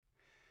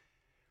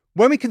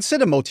When we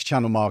consider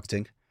multi-channel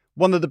marketing,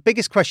 one of the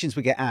biggest questions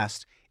we get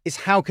asked is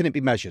how can it be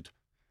measured?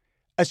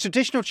 As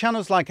traditional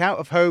channels like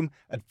out-of-home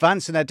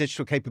advance in their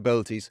digital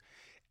capabilities,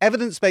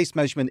 evidence-based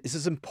measurement is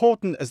as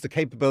important as the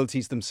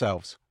capabilities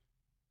themselves.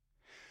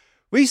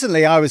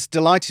 Recently, I was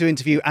delighted to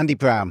interview Andy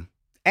Brown,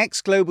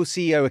 ex-global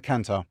CEO of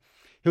Kantar,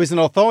 who is an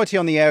authority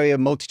on the area of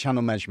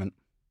multi-channel measurement.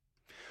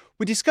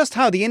 We discussed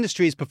how the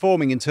industry is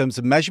performing in terms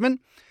of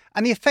measurement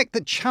and the effect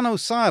that channel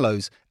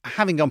silos are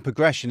having on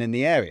progression in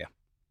the area.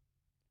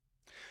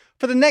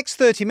 For the next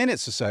 30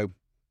 minutes or so,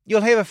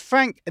 you'll hear a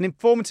frank and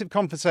informative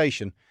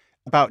conversation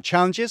about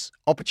challenges,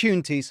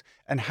 opportunities,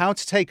 and how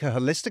to take a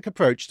holistic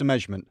approach to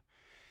measurement.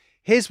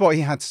 Here's what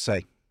he had to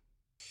say.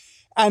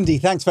 Andy,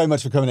 thanks very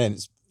much for coming in.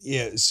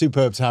 It's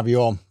superb to have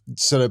you on,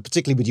 sort of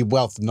particularly with your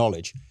wealth of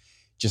knowledge,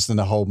 just in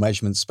the whole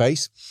measurement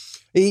space.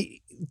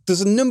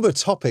 There's a number of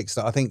topics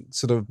that I think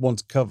sort of want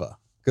to cover,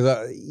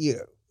 because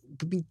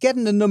we've been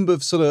getting a number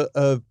of sort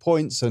of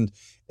points, and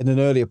in an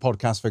earlier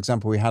podcast, for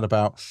example, we had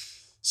about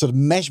sort of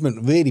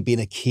measurement really being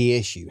a key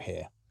issue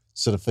here,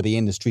 sort of for the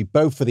industry,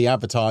 both for the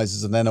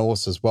advertisers and then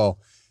also as well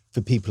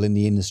for people in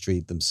the industry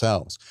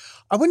themselves.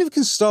 I wonder if we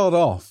can start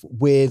off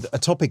with a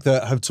topic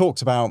that I've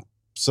talked about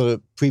sort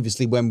of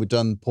previously when we've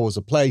done pause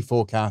of play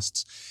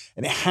forecasts,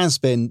 and it has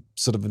been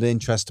sort of an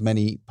interest to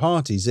many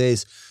parties,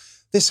 is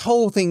this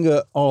whole thing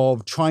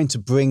of trying to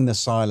bring the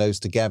silos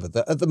together.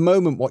 That at the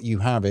moment, what you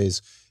have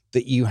is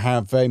that you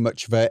have very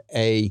much of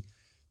a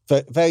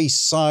very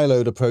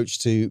siloed approach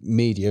to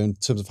media in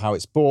terms of how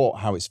it's bought,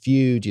 how it's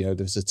viewed. You know,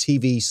 there's a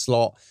TV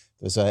slot,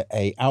 there's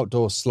a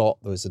outdoor slot,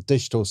 there's a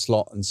digital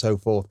slot, and so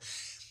forth.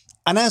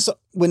 And as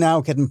we're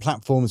now getting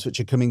platforms which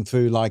are coming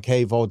through like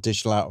AVOD,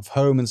 digital out of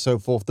home, and so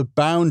forth, the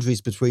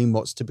boundaries between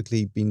what's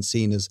typically been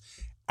seen as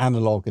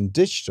analog and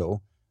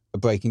digital are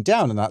breaking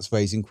down, and that's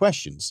raising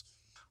questions.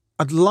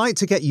 I'd like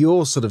to get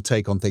your sort of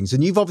take on things,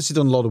 and you've obviously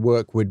done a lot of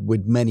work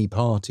with many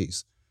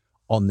parties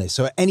on this.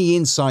 So any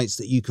insights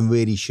that you can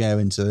really share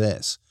into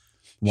this,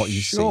 what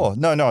you see? Sure.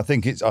 No, I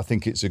think it's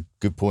a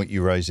good point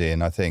you raise,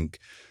 Ian. I think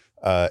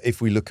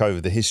if we look over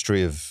the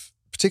history of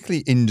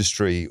particularly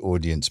industry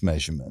audience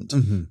measurement,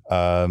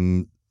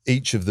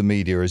 each of the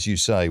media, as you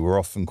say, were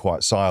often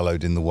quite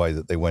siloed in the way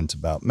that they went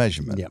about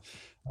measurement. Yep.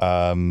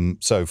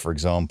 So, for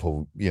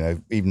example,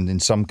 even in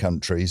some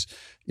countries,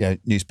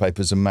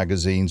 newspapers and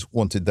magazines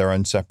wanted their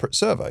own separate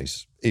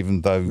surveys,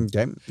 even though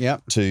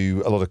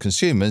to a lot of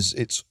consumers,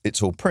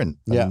 it's all print.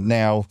 Yeah. And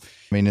now,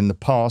 in the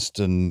past,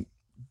 and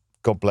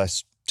God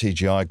bless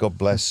TGI, God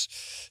bless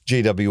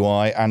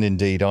GWI, and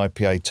indeed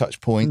IPA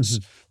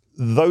touchpoints,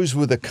 those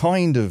were the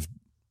kind of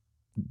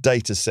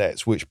data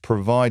sets which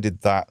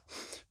provided that,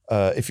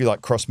 if you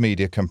like,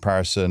 cross-media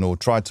comparison, or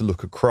tried to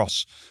look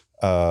across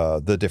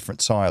the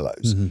different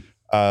silos.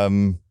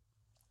 And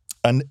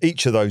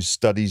each of those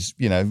studies,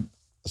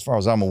 as far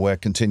as I'm aware,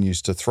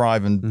 continues to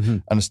thrive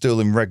and are still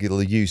in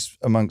regular use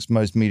amongst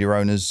most media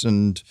owners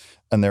and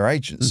their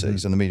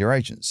agencies and the media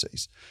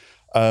agencies.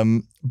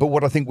 But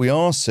what I think we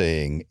are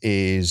seeing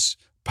is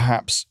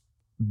perhaps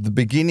the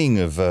beginning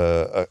of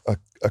a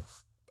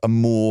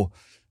more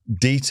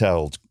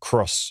detailed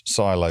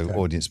cross-silo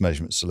audience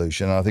measurement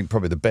solution. And I think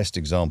probably the best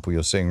example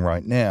you're seeing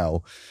right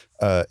now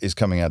is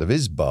coming out of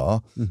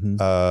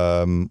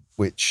ISBA,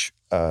 which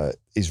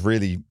is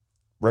really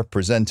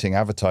representing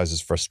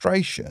advertisers'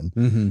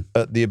 frustration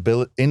at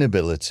the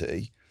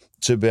inability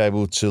to be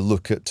able to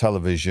look at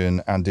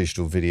television and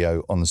digital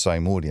video on the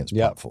same audience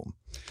platform.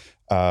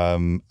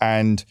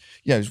 And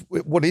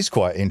what is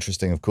quite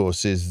interesting, of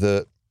course, is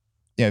that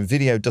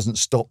video doesn't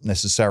stop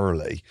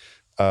necessarily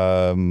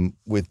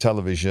with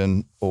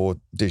television or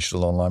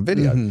digital online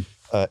video.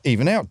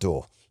 Even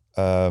outdoor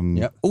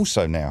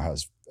also now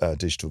has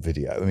digital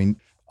video.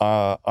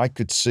 I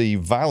could see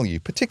value,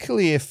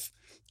 particularly if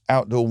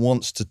outdoor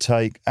wants to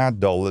take ad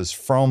dollars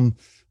from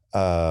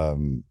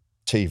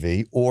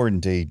TV or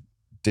indeed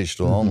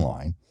digital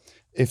online.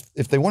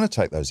 If they want to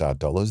take those ad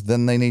dollars,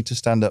 then they need to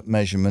stand up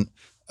measurement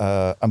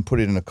and put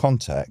it in a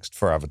context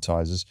for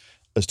advertisers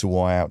as to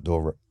why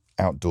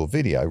outdoor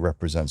video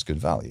represents good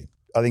value.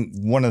 I think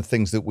one of the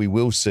things that we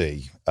will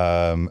see, there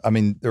are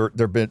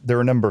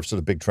a number of sort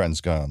of big trends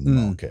going on in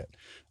the market.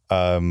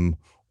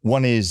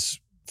 One is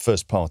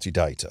first-party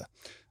data.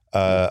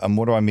 And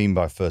what do I mean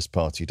by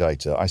first-party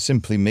data? I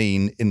simply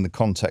mean, in the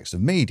context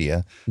of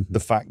media, the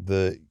fact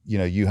that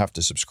you have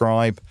to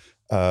subscribe,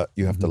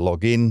 you have to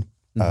log in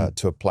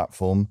to a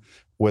platform,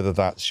 whether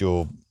that's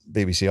your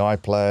BBC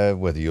iPlayer,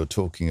 whether you're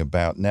talking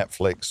about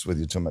Netflix, whether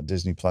you're talking about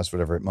Disney Plus,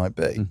 whatever it might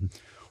be.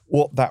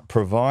 What that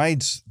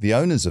provides the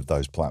owners of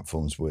those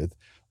platforms with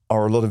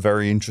are a lot of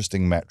very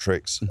interesting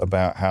metrics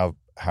about how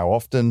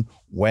often,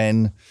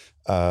 when,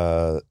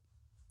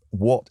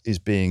 what is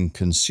being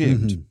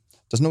consumed.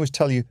 Doesn't always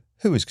tell you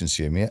who is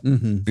consuming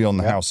it beyond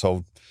the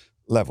household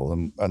level.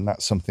 And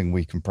that's something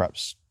we can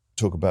perhaps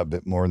talk about a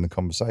bit more in the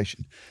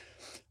conversation.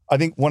 I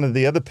think one of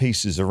the other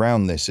pieces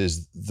around this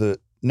is that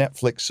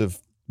Netflix have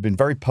been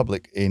very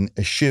public in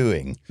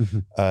eschewing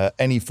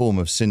any form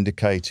of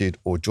syndicated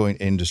or joint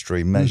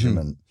industry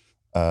measurement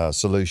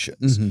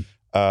solutions.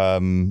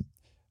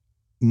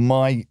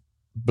 my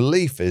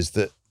belief is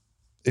that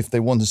if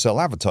they want to sell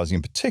advertising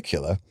in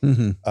particular,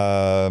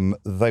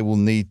 they will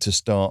need to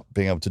start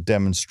being able to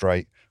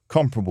demonstrate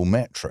comparable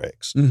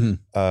metrics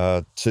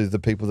to the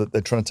people that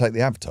they're trying to take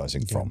the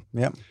advertising from.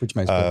 Yeah, which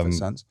makes perfect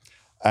sense.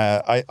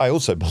 I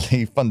also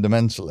believe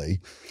fundamentally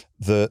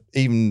that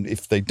even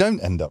if they don't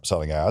end up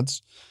selling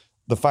ads,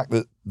 the fact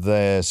that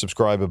their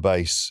subscriber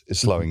base is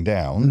slowing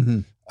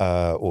down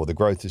or the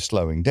growth is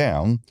slowing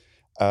down,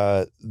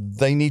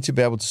 they need to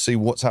be able to see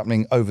what's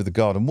happening over the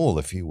garden wall,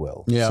 if you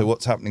will. Yeah. So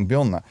what's happening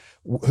beyond that?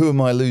 Who am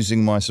I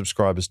losing my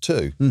subscribers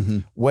to?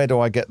 Where do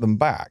I get them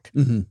back?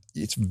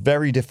 It's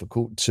very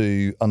difficult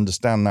to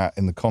understand that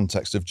in the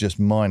context of just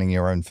mining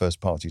your own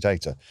first-party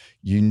data.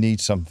 You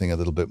need something a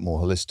little bit more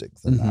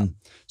holistic than that.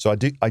 So I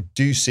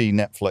do see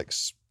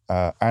Netflix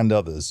and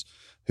others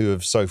who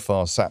have so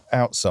far sat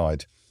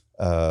outside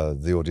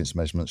the audience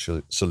measurement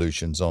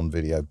solutions on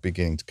video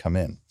beginning to come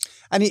in.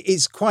 And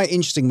it's quite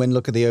interesting when you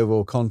look at the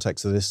overall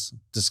context of this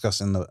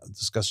discussion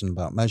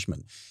about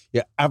measurement.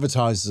 Yeah,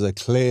 advertisers are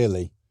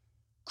clearly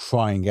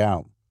crying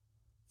out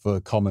for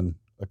a common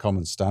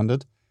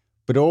standard,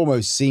 but it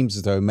almost seems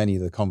as though many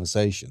of the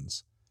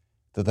conversations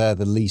that they're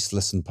the least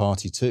listened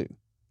party to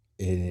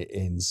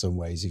in some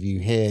ways. If you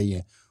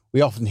hear,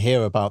 we often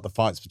hear about the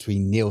fights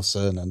between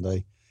Nielsen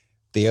and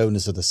the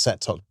owners of the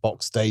set-top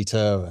box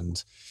data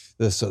and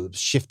the sort of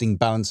shifting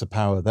balance of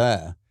power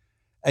there.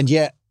 And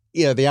yet,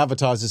 the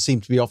advertisers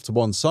seem to be off to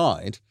one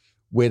side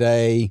with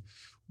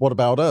what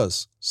about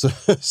us? So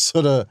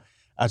sort of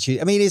actually,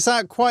 I mean, is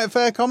that quite a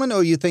fair comment,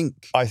 or you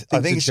think? I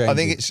think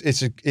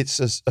it's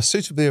a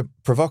suitably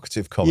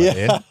provocative comment,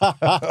 Ian,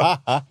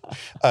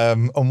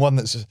 and one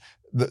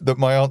that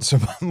my answer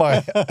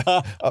might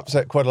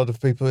upset quite a lot of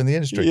people in the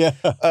industry. Yeah.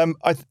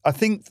 I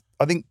think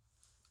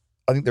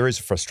there is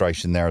a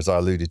frustration there, as I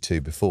alluded to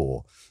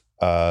before.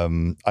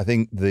 I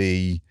think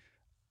the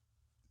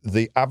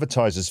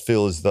advertisers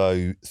feel as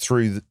though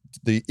through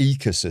the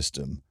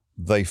ecosystem,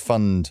 they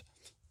fund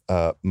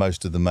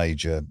most of the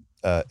major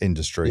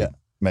industry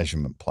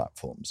measurement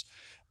platforms.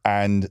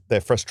 And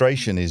their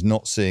frustration is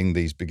not seeing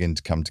these begin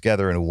to come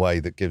together in a way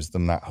that gives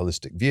them that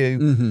holistic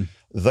view.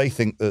 They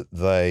think that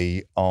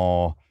they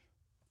are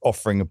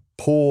offering a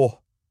poor,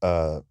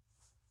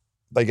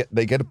 they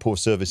get a poor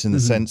service in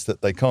the sense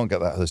that they can't get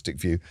that holistic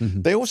view.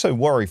 They also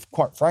worry,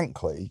 quite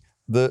frankly,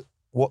 that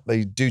what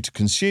they do to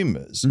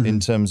consumers in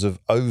terms of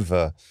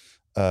over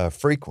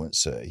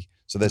frequency,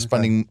 so their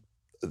spending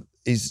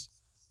is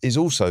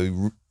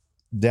also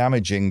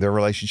damaging their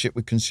relationship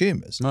with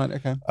consumers. Right.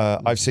 Okay.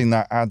 I've seen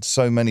that ad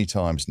so many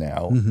times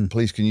now.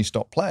 Please, can you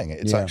stop playing it?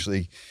 It's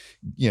actually,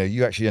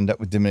 you actually end up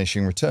with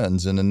diminishing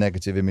returns and a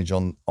negative image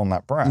on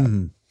that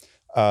brand.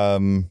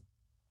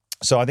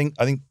 So I think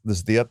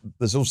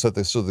there's also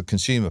the sort of the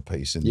consumer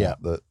piece in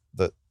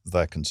that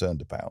they're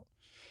concerned about.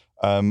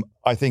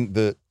 I think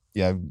that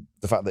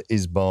the fact that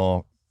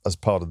ISBA, as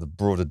part of the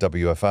broader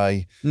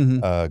WFA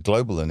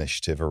global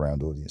initiative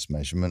around audience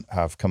measurement,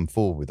 have come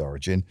forward with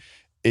Origin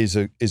is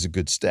a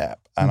good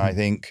step. And I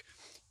think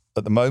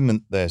at the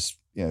moment there's,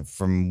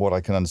 from what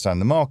I can understand in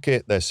the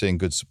market, they're seeing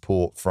good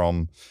support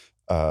from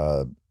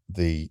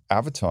the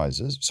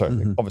advertisers. Sorry,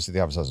 obviously the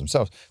advertisers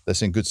themselves. They're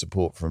seeing good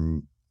support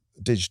from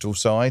digital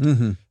side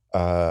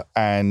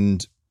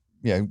and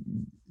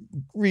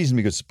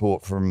reasonably good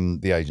support from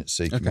the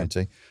agency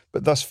community.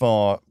 But thus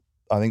far,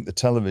 I think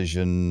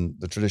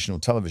the traditional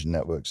television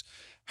networks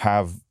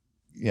have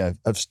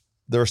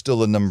there are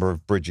still a number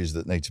of bridges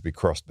that need to be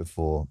crossed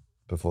before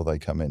they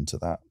come into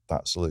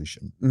that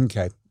solution.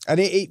 Okay. And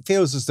it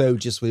feels as though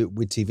just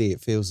with TV, it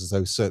feels as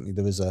though certainly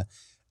there is a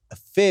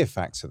fear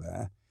factor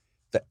there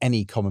that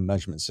any common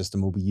measurement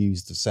system will be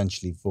used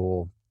essentially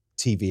for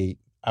TV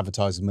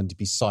advertising to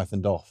be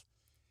siphoned off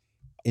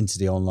into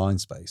the online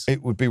space.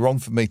 It would be wrong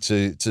for me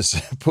to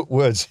put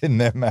words in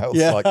their mouths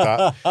like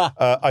that.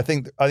 I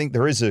think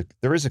there is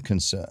a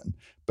concern,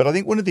 but I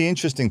think one of the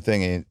interesting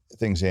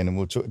things, Ian, and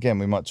we'll talk again,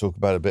 we might talk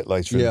about it a bit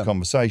later in the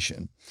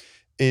conversation,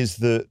 is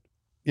that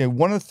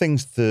one of the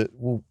things that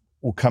will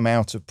come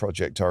out of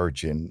Project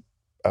Origin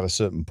at a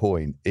certain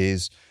point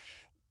is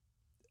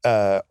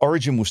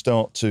Origin will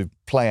start to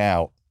play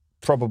out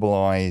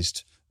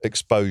probabilized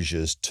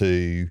exposures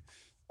to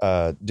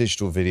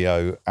digital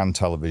video and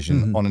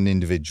television on an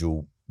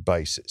individual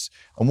basis.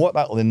 And what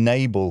that will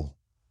enable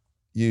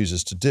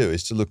users to do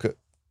is to look at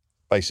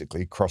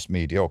basically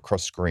cross-media or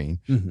cross-screen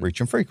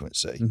reach and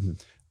frequency.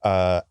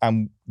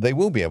 And they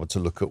will be able to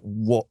look at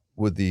what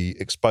were the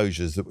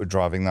exposures that were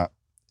driving that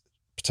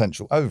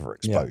potential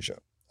overexposure,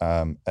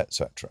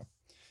 etc.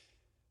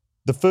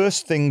 The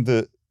first thing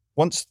that,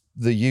 once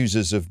the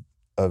users have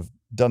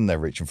done their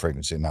reach and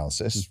frequency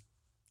analysis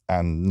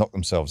and knocked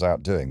themselves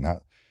out doing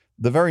that,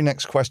 the very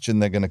next question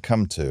they're going to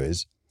come to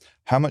is,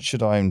 how much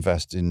should I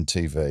invest in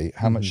TV?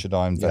 How much should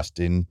I invest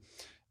in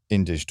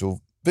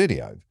digital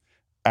video?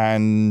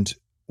 And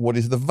what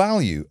is the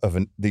value of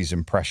these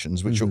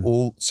impressions, which are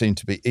all seem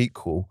to be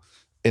equal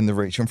in the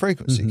reach and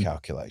frequency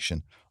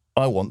calculation?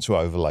 I want to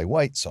overlay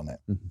weights on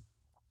it.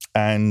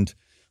 And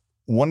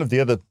one of the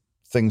other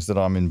things that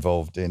I'm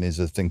involved in is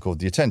a thing called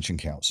the Attention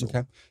Council.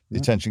 Okay. The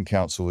Attention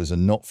Council is a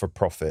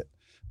not-for-profit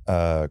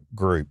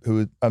group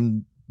who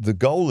the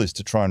goal is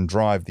to try and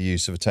drive the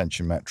use of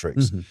attention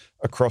metrics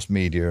across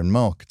media and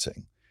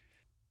marketing.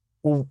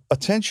 Well,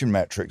 attention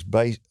metrics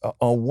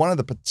are one of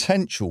the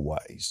potential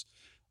ways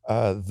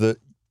that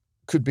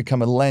could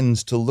become a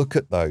lens to look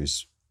at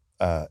those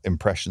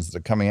impressions that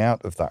are coming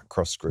out of that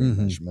cross-screen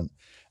measurement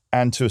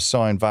and to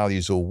assign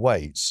values or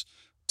weights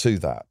to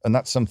that. And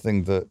that's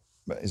something that,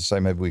 as I say,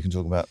 maybe we can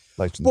talk about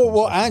later in the conversation.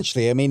 Well,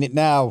 actually, I mean, it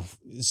now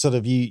sort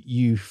of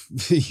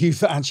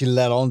you've actually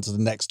led on to the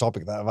next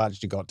topic that I've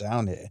actually got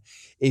down here,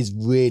 is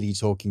really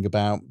talking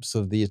about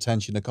sort of the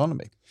attention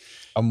economy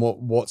and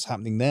what's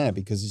happening there.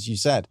 Because as you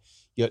said,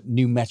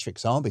 new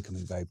metrics are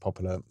becoming very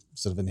popular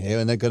sort of in here,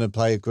 and they're going to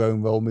play a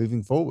growing role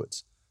moving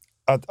forwards.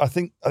 I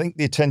think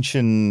the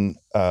attention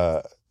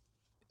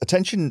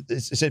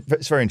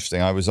it's very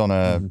interesting. I was on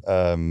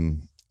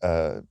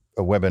a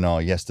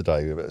webinar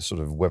yesterday, a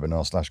sort of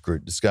webinar /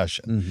 group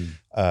discussion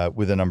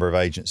with a number of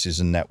agencies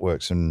and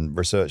networks and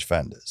research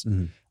vendors.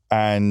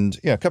 And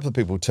a couple of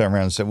people turned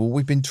around and said, well,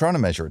 we've been trying to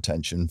measure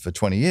attention for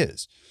 20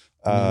 years.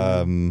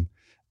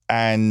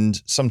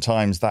 And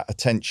sometimes that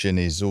attention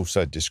is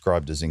also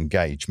described as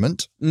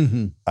engagement.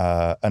 And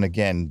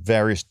again,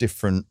 various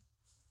different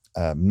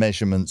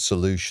measurement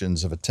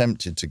solutions have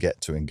attempted to get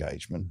to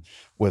engagement,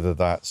 whether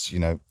that's,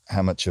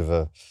 how much of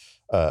a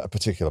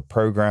particular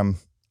program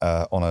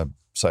on a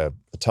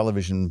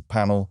television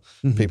panel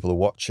people are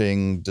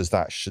watching, does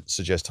that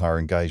suggest higher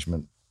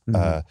engagement?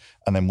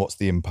 And then what's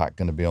the impact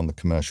going to be on the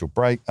commercial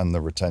break and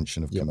the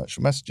retention of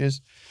commercial messages?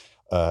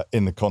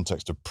 In the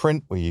context of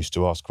print, we used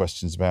to ask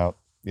questions about,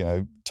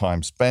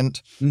 time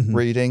spent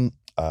reading,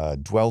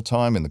 dwell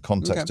time in the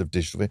context of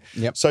digital.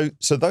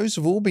 So those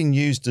have all been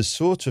used as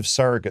sort of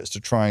surrogates to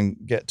try and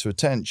get to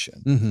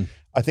attention.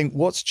 I think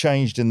what's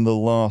changed in the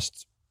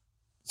last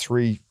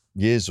 3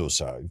 years or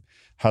so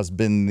has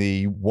been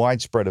the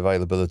widespread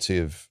availability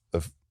of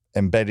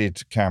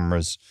embedded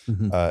cameras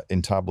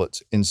in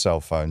tablets, in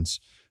cell phones.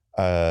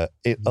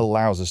 It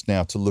allows us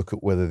now to look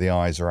at whether the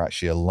eyes are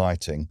actually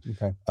alighting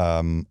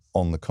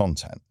on the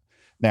content.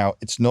 Now,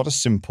 it's not a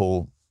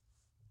simple.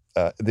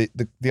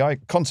 The eye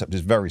concept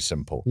is very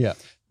simple.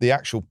 The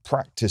actual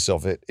practice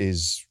of it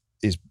is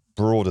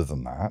broader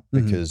than that,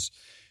 because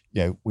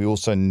we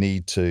also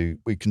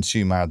we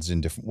consume ads in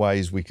different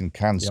ways. We can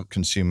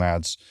consume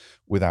ads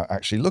without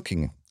actually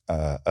looking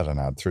at an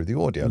ad through the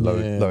audio,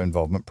 low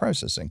involvement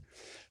processing.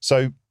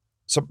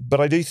 But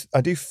I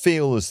do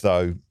feel as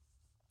though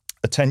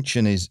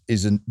attention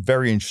is a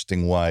very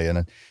interesting way.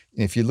 And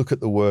if you look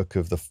at the work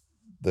of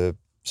the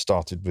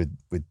started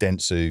with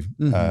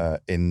Dentsu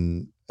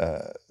in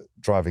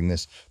driving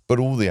this, but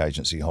all the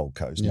agency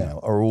holdcos now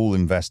are all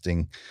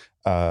investing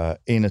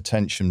in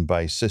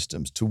attention-based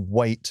systems to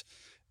weight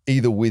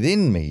either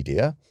within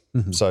media.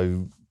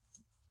 So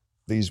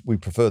we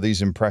prefer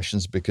these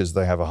impressions because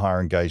they have a higher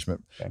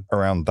engagement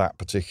around that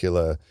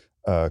particular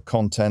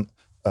content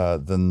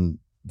than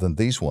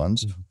these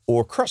ones,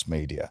 or across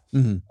media.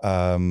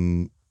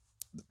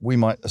 We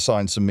might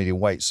assign some media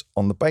weights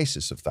on the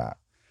basis of that.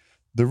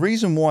 The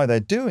reason why they're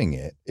doing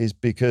it is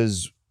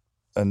because,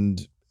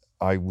 and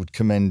I would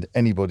commend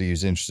anybody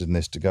who's interested in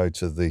this to go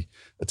to the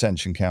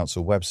Attention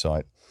Council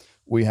website.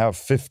 We have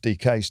 50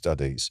 case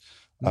studies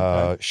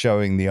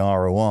showing the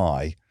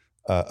ROI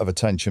of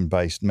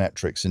attention-based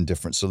metrics in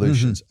different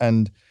solutions.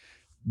 And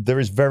there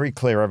is very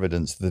clear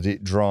evidence that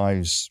it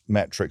drives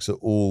metrics at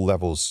all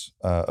levels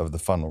of the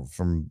funnel,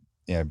 from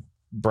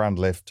brand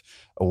lift,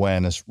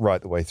 awareness,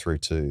 right the way through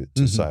to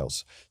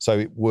sales. So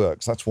it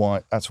works. That's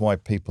why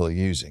people are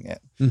using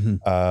it.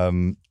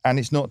 And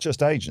it's not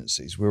just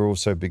agencies. We're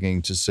also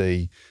beginning to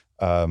see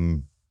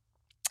the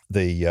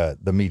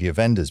media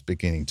vendors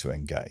beginning to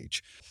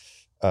engage.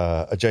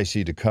 A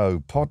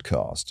JCDecaux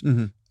podcast,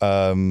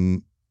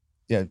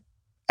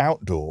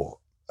 outdoor,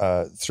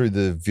 through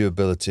the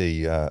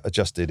viewability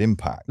adjusted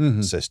impact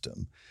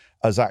system,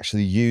 has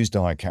actually used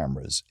eye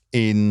cameras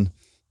in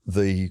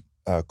the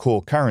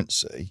core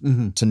currency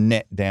to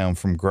net down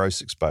from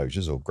gross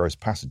exposures, or gross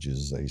passages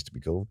as they used to be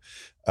called,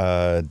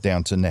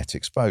 down to net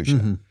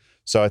exposure.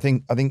 So I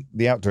think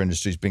the outdoor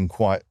industry has been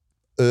quite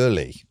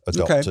early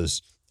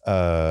adopters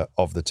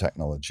of the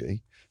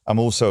technology. I'm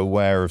also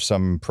aware of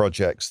some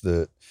projects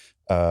that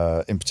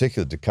in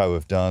particular Decaux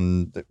have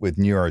done with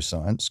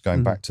neuroscience,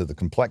 going back to the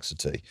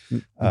complexity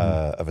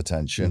of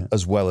attention,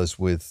 as well as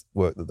with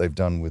work that they've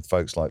done with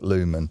folks like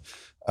Lumen,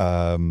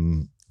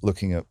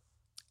 looking at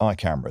eye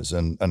cameras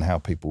and how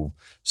people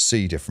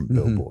see different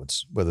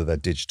billboards, whether they're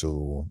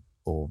digital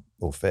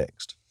or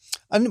fixed.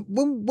 And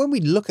when we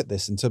look at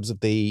this in terms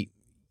of the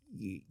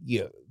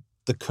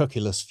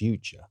cookieless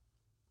future,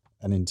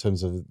 and in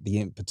terms of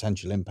the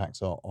potential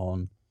impacts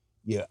on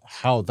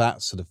how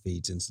that sort of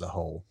feeds into the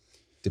whole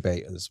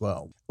debate as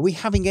well, are we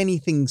having any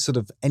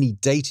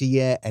data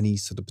yet, any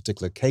sort of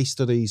particular case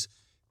studies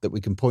that we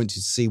can point to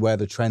see where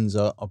the trends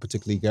are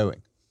particularly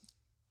going?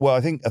 Well,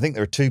 I think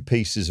there are two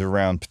pieces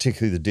around,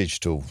 particularly the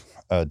digital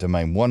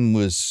domain. One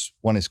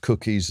is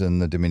cookies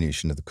and the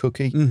diminution of the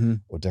cookie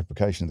or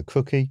deprecation of the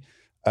cookie.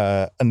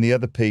 And the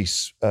other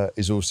piece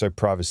is also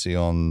privacy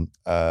on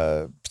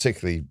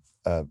particularly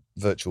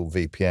virtual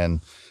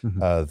VPN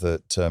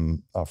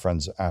that our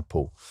friends at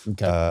Apple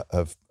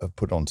have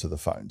put onto the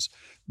phones.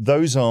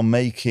 Those are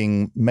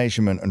making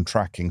measurement and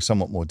tracking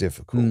somewhat more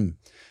difficult.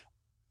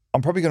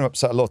 I'm probably going to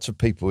upset a lot of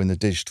people in the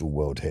digital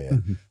world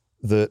here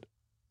that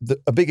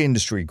a big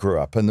industry grew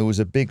up and there was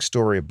a big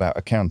story about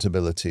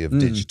accountability of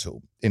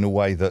digital in a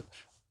way that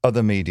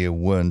other media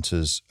weren't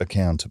as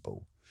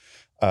accountable.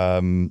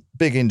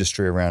 Big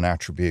industry around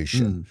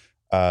attribution.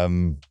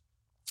 And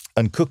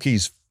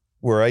cookies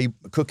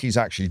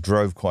actually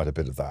drove quite a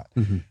bit of that.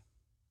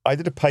 I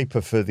did a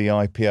paper for the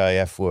IPA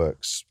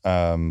F-Works,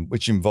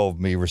 which involved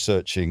me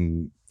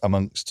researching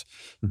amongst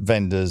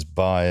vendors,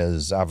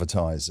 buyers,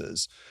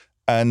 advertisers.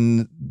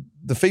 And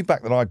the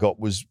feedback that I got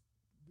was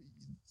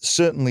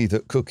certainly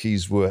that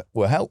cookies were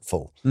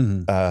helpful.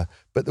 But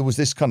there was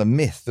this kind of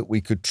myth that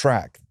we could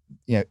track,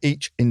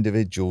 each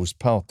individual's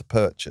path to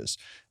purchase,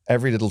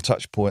 every little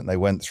touch point they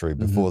went through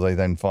before they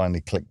then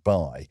finally clicked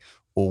buy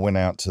or went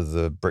out to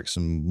the bricks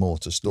and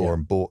mortar store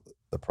and bought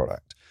the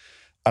product.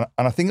 And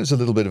I think it was a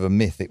little bit of a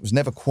myth. It was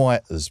never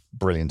quite as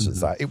brilliant as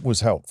that. It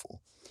was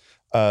helpful.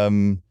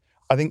 I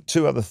think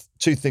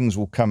two things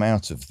will come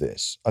out of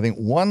this. I think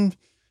one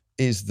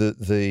is that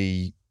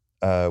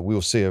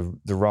we'll see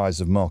the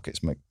rise of markets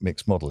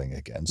mix modeling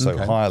again. So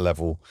higher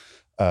level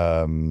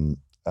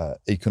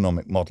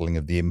economic modeling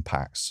of the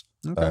impacts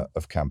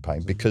of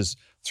campaign, because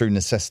through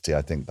necessity,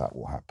 I think that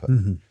will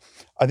happen.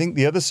 I think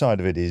the other side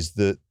of it is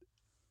that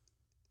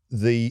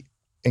the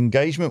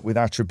engagement with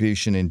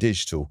attribution in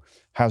digital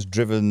has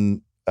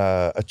driven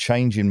a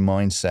change in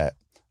mindset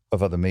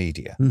of other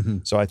media.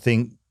 So I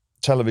think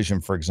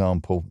television, for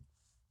example,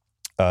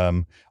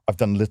 I've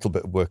done a little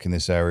bit of work in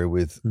this area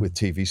with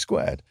TV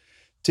Squared.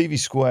 TV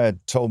Squared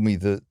told me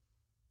that,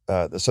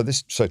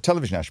 so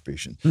television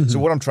attribution. So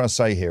what I'm trying to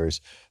say here is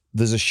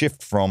there's a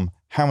shift from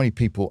how many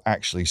people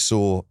actually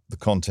saw the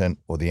content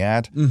or the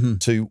ad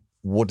to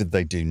what did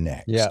they do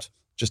next?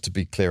 Just to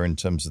be clear in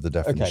terms of the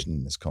definition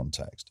in this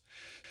context.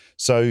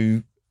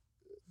 So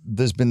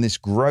there's been this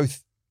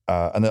growth,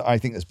 and I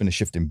think there's been a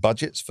shift in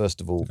budgets,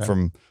 first of all,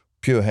 from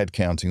pure head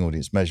counting,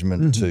 audience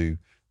measurement to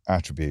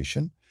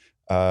attribution.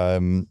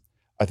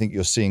 I think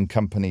you're seeing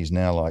companies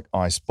now like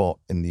iSpot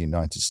in the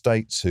United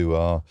States who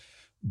are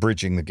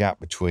bridging the gap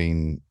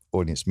between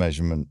audience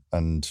measurement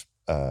and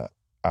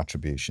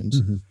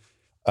attributions.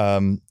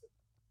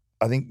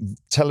 I think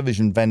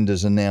television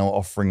vendors are now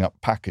offering up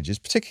packages,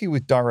 particularly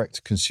with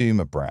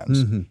direct-to-consumer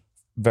brands,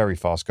 very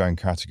fast-growing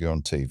category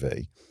on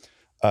TV,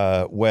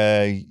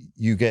 where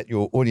you get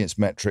your audience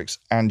metrics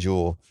and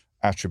your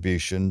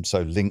attribution,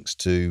 so links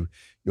to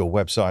your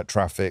website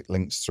traffic,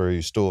 links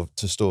through store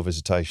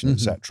visitation,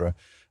 etc.,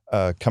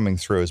 coming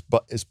through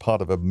as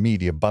part of a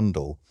media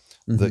bundle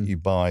that you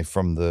buy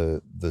from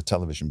the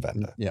television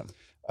vendor.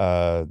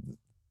 I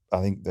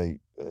think the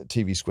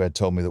TV Squared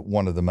told me that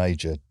one of the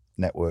major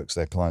networks,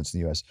 their clients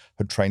in the US,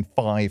 had trained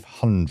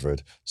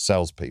 500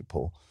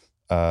 salespeople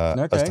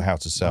as to how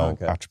to sell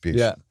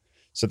attribution.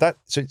 So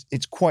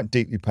it's quite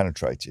deeply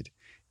penetrated.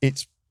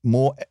 It's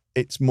more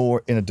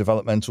in a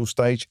developmental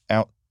stage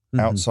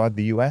outside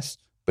the US,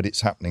 but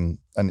it's happening,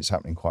 and it's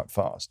happening quite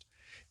fast.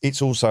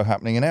 It's also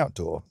happening in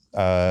outdoor.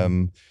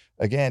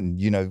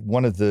 Again,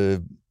 one of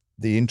the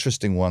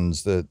interesting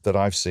ones that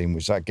I've seen,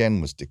 which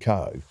again was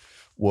Decaux,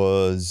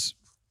 was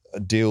a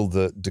deal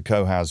that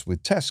Decaux has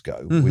with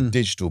Tesco, with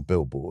digital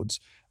billboards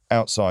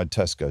outside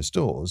Tesco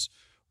stores,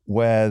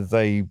 where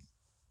they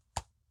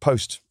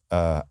post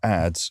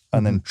ads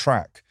and then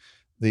track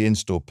the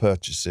in-store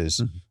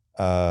purchases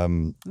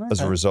as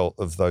a result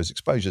of those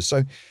exposures.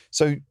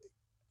 So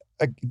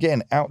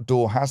again,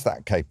 outdoor has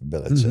that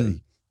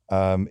capability.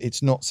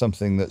 It's not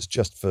something that's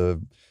just for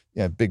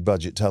big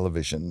budget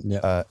television.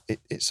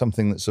 It's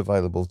something that's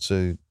available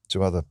to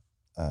other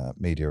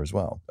media as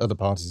well. Other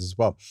parties as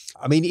well.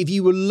 I mean, if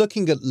you were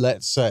looking at,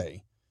 let's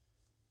say,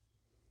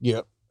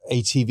 a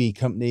TV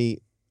company,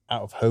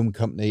 out-of-home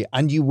company,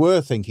 and you were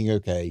thinking,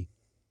 okay,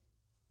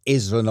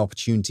 is there an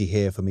opportunity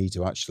here for me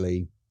to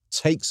actually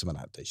take some of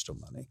that digital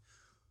money?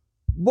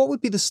 What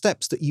would be the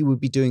steps that you would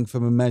be doing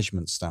from a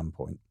measurement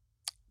standpoint?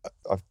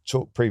 I've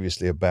talked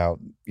previously about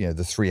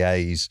the 3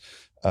 A's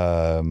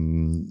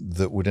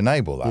that would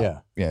enable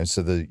that.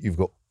 So that you've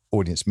got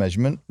audience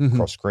measurement,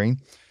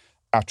 cross-screen,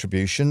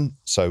 attribution.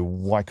 So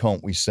why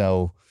can't we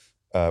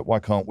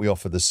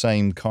offer the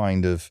same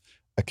kind of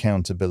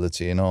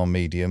accountability in our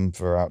medium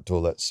for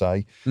outdoor, let's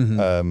say,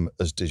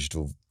 as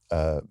digital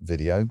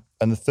video?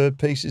 And the third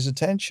piece is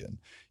attention.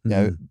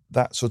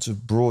 That sort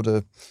of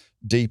broader,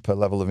 deeper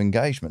level of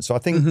engagement. So I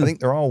think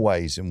there are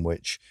ways in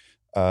which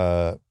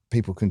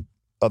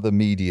other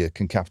media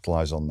can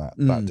capitalize on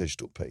that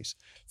digital piece.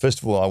 First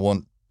of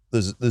all,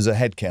 there's a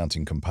head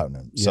counting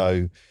component.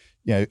 So,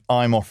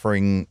 I'm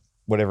offering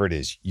whatever it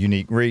is,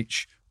 unique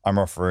reach, I'm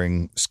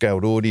offering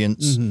scaled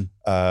audience.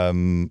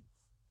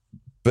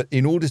 But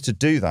in order to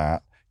do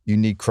that, you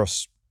need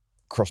cross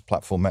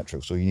cross-platform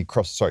metrics, or you need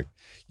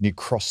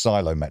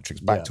cross-silo metrics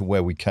back to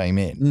where we came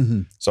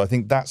in. So I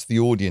think that's the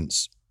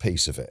audience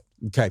piece of it.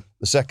 Okay.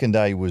 The second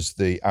A was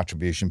the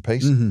attribution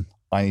piece.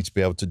 I need to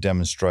be able to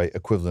demonstrate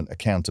equivalent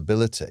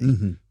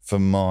accountability for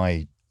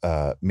my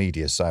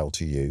media sale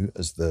to you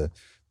as the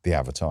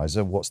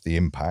advertiser. What's the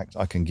impact?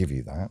 I can give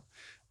you that.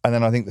 And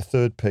then I think the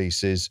third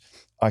piece is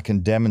I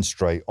can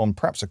demonstrate on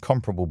perhaps a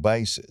comparable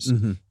basis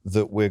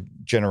that we're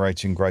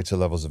generating greater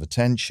levels of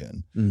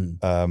attention,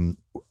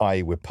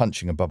 i.e. we're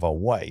punching above our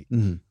weight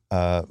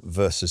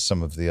versus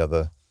some of the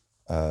other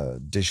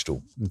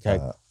digital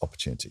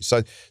opportunities.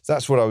 So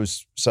that's what I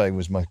was saying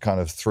was my kind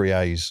of 3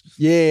 A's.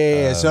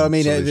 So I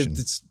mean, solution.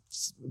 it's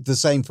the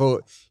same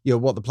for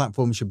what the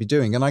platform should be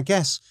doing. And I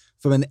guess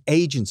from an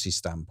agency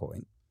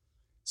standpoint,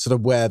 sort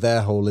of where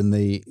they're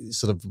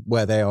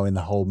where they are in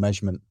the whole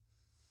measurement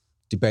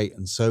debate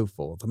and so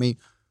forth. I mean,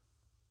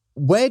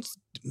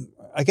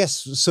 I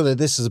guess sort of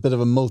this is a bit of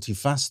a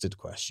multifaceted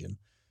question,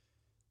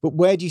 but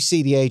where do you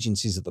see the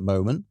agencies at the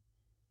moment,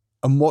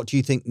 and what do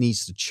you think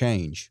needs to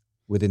change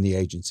within the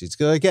agencies?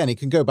 Because again, it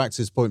can go back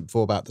to this point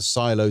before about the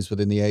silos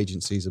within the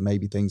agencies, and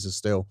maybe things are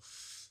still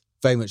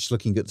very much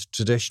looking at the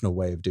traditional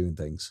way of doing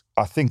things.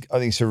 I think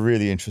it's a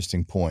really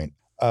interesting point.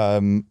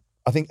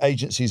 I think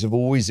agencies have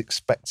always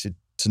expected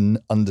to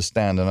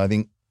understand, and I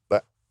think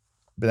that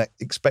been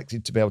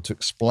expected to be able to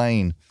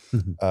explain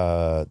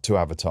to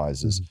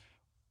advertisers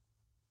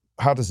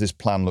how does this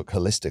plan look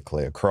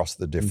holistically across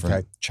the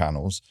different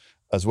channels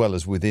as well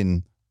as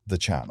within the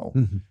channel.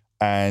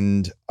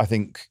 And I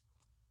think,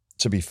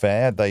 to be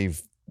fair,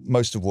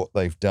 most of what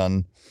they've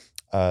done,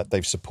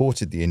 they've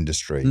supported the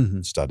industry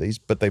studies,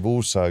 but they've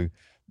also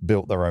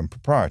built their own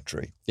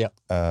proprietary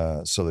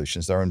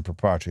solutions, their own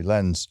proprietary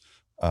lens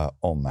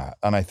on that.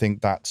 And I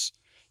think that's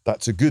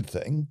a good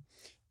thing.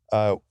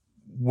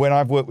 When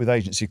I've worked with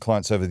agency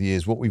clients over the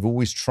years, what we've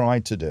always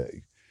tried to do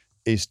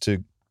is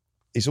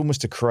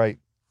almost to create,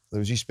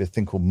 there used to be a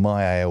thing called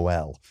My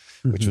AOL,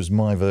 which was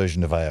my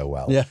version of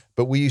AOL. Yeah.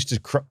 But we used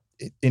to,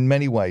 in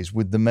many ways,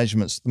 with the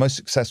measurements, the most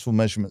successful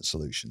measurement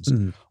solutions,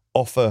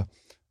 offer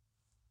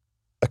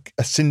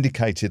a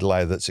syndicated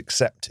layer that's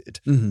accepted,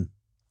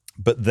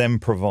 but then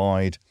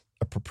provide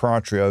a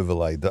proprietary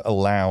overlay that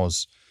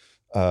allows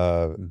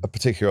a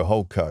particular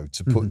holdco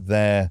to put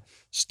their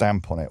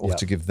stamp on it or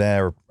to give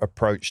their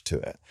approach to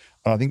it.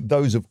 And I think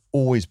those have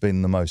always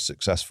been the most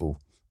successful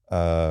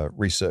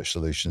research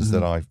solutions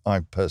that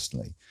I've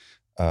personally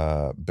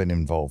been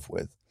involved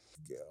with.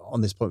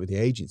 On this point with the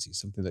agency,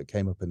 something that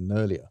came up in an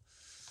earlier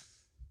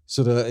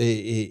sort of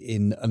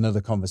in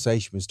another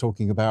conversation was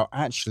talking about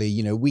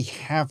actually, we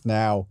have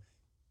now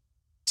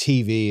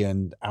TV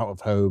and out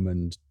of home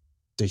and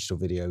digital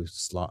video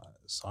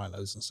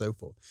silos and so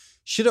forth.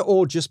 Should it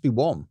all just be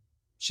one?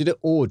 Should it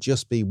all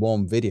just be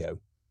one video?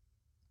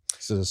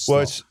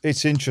 Well,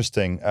 it's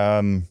interesting.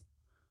 I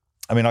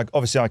mean,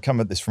 obviously I come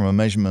at this from a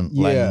measurement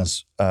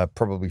lens,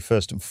 probably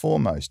first and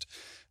foremost.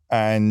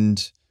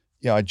 And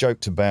I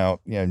joked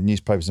about,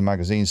 newspapers and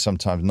magazines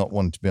sometimes not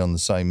wanting to be on the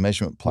same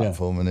measurement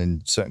platform, and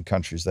in certain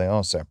countries they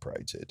are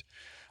separated.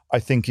 I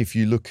think if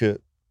you look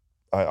at,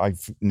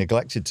 I've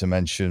neglected to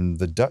mention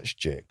the Dutch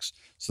JICs.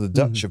 So the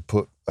Dutch have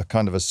put a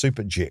kind of a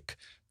super JIC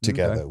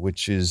together,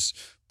 which is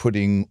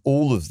putting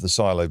all of the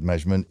siloed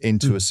measurement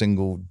into a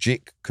single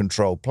JIC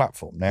control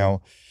platform.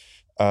 Now,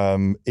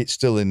 it's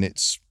still in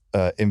its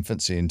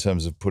infancy in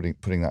terms of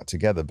putting that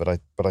together, but I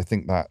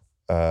think that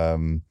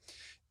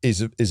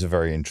is a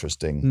very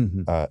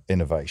interesting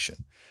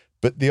innovation.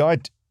 But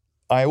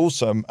I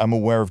also am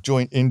aware of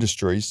joint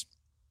industry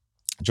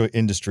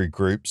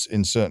groups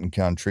in certain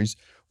countries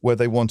where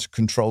they want to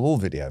control all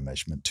video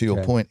measurement, to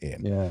your point,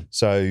 Ian. Yeah.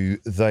 So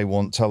they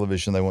want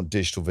television, they want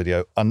digital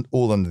video, and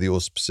all under the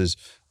auspices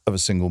of a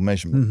single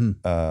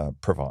measurement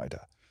provider.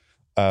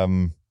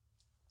 And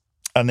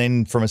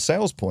then from a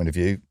sales point of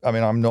view, I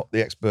mean, I'm not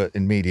the expert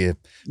in media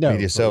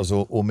sales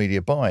or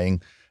media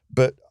buying,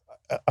 but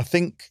I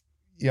think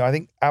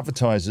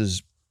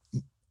advertisers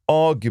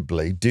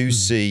arguably do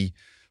see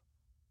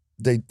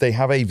they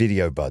have a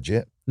video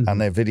budget, and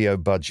their video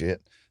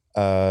budget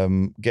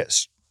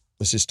gets,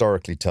 as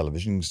historically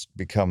television's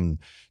become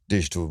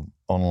digital,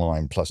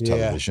 online plus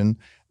television,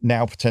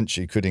 now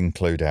potentially could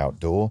include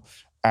outdoor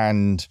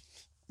and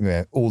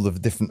all the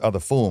different other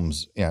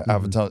forms,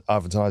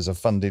 advertiser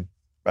funded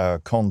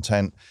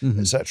content,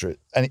 etc.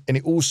 And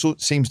it also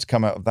seems to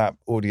come out of that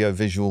audio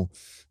visual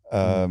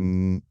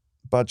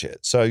budget.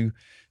 So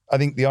I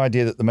think the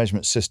idea that the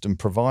measurement system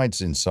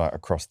provides insight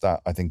across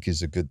that, I think,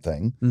 is a good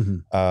thing.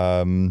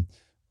 I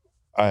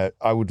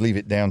would leave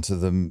it down to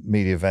the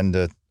media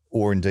vendor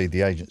or indeed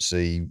the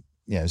agency,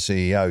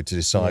 CEO to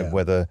decide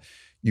whether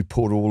you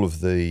put all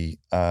of the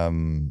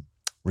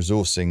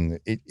resourcing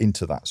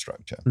into that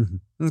structure.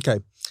 Okay.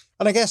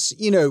 And I guess,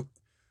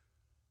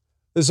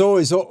 there's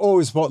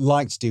always what I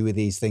like to do with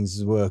these things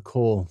as it were,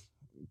 call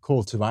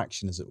to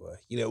action, as it were.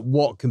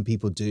 What can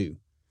people do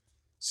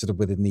sort of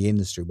within the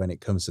industry when it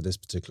comes to this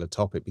particular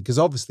topic? Because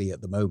obviously at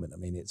the moment, I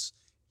mean, it's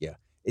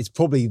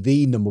probably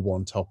the number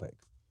one topic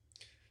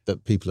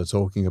that people are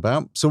talking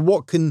about. So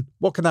what can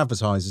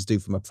advertisers do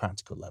from a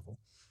practical level?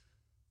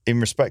 In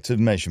respect of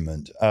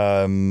measurement,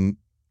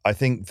 I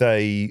think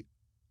they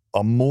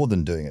are more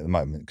than doing it at the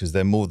moment, because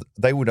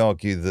they would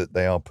argue that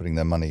they are putting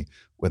their money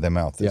where their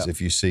mouth is.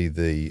 If you see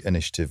the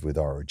initiative with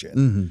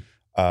Origin.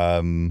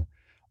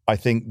 I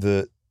think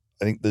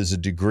there's a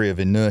degree of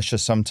inertia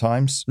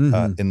sometimes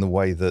in the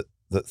way that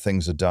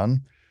things are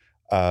done.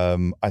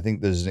 I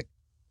think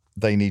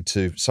they need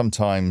to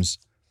sometimes.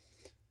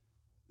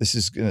 This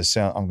is going to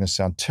sound. I'm going to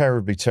sound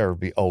terribly,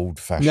 terribly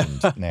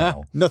old-fashioned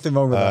now. Nothing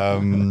wrong with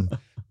that.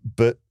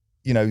 But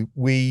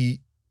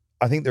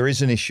I think there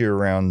is an issue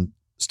around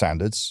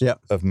standards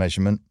of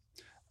measurement.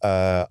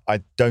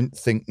 I don't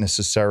think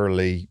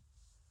necessarily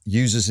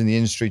users in the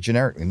industry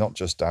generically, not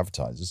just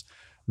advertisers,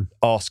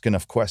 ask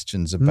enough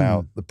questions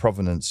about the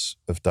provenance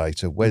of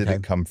data. Where did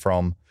it come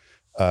from?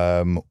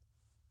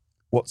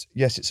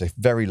 Yes, it's a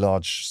very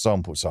large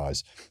sample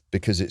size,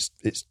 because there's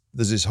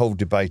this whole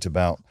debate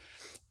about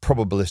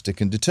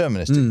probabilistic and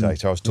deterministic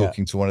data. I was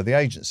talking to one of the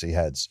agency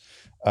heads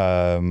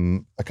a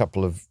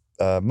couple of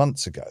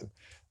months ago,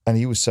 and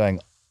he was saying,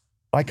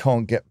 I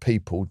can't get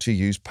people to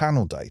use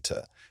panel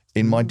data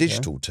in my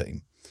digital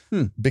team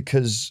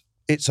because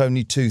it's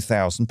only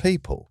 2,000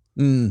 people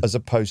as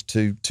opposed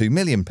to 2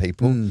 million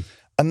people.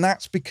 And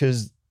that's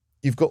because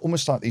you've got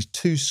almost like these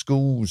two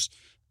schools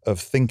of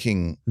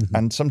thinking,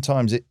 and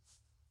sometimes it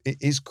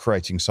is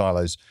creating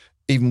silos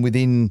even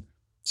within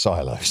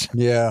silos.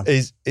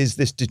 Is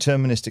this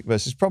deterministic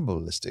versus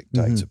probabilistic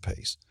data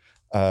piece.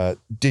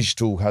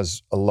 Digital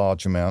has a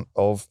large amount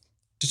of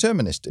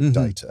deterministic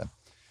data.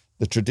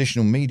 The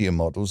traditional media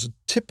models are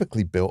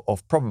typically built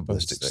off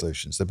probabilistic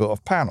solutions. They're built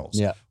off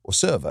panels or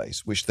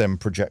surveys, which then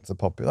project the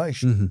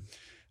population.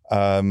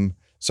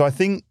 So I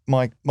think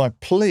my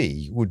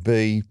plea would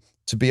be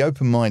to be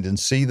open-minded and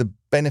see the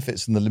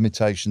benefits and the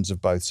limitations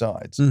of both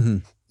sides.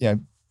 Large-scale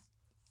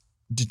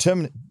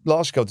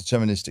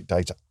deterministic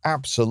data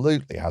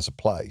absolutely has a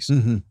place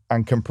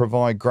and can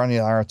provide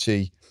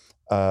granularity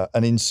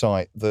and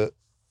insight that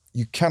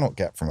you cannot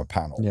get from a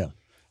panel.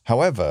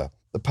 However,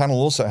 the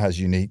panel also has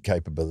unique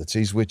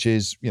capabilities, which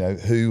is,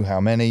 who, how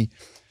many,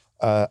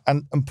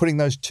 and putting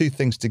those two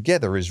things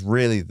together is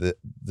really the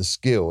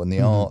skill and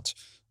the art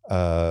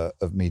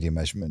of media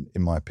measurement,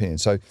 in my opinion.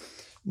 So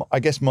I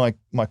guess my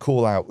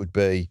call out would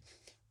be,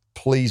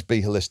 please be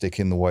holistic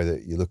in the way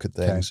that you look at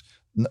things.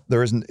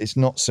 It's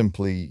not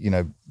simply,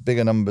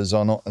 bigger numbers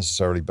are not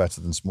necessarily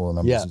better than smaller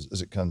numbers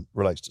as it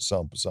relates to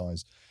sample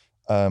size.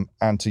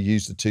 And to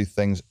use the two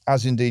things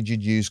as indeed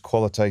you'd use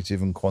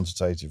qualitative and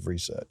quantitative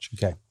research.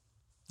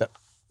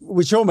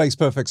 Which all makes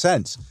perfect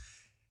sense.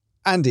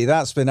 Andy,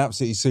 that's been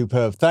absolutely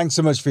superb. Thanks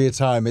so much for your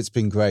time. It's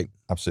been great.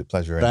 Absolute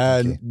pleasure.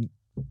 Thank you.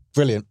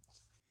 Brilliant.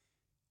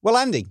 Well,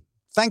 Andy,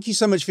 thank you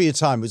so much for your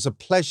time. It was a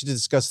pleasure to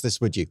discuss this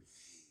with you.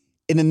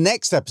 In the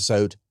next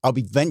episode, I'll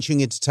be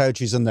venturing into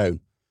territories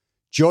unknown.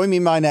 Join me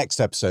in my next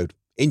episode,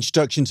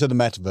 Introduction to the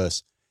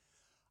Metaverse.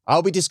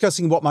 I'll be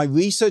discussing what my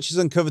research has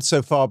uncovered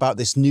so far about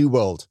this new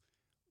world,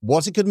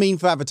 what it could mean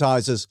for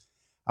advertisers,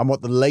 and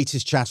what the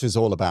latest chatter is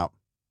all about.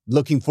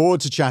 Looking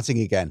forward to chatting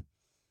again.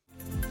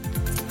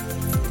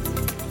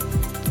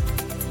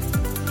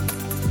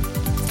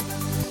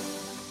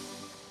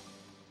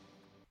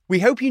 We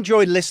hope you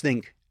enjoyed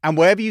listening, and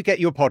wherever you get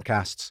your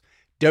podcasts,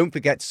 don't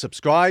forget to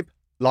subscribe,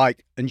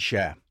 like, and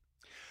share.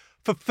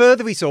 For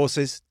further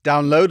resources,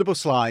 downloadable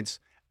slides,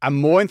 and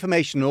more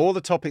information on all the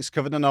topics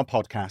covered in our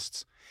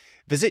podcasts,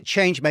 visit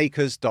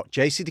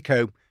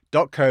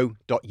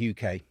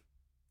changemakers.jcdeco.co.uk.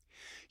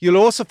 You'll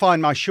also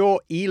find my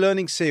short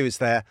e-learning series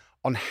there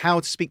on how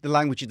to speak the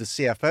language of the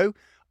CFO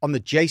on the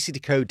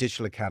JCDecaux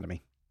Digital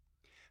Academy.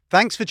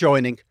 Thanks for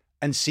joining,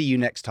 and see you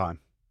next time.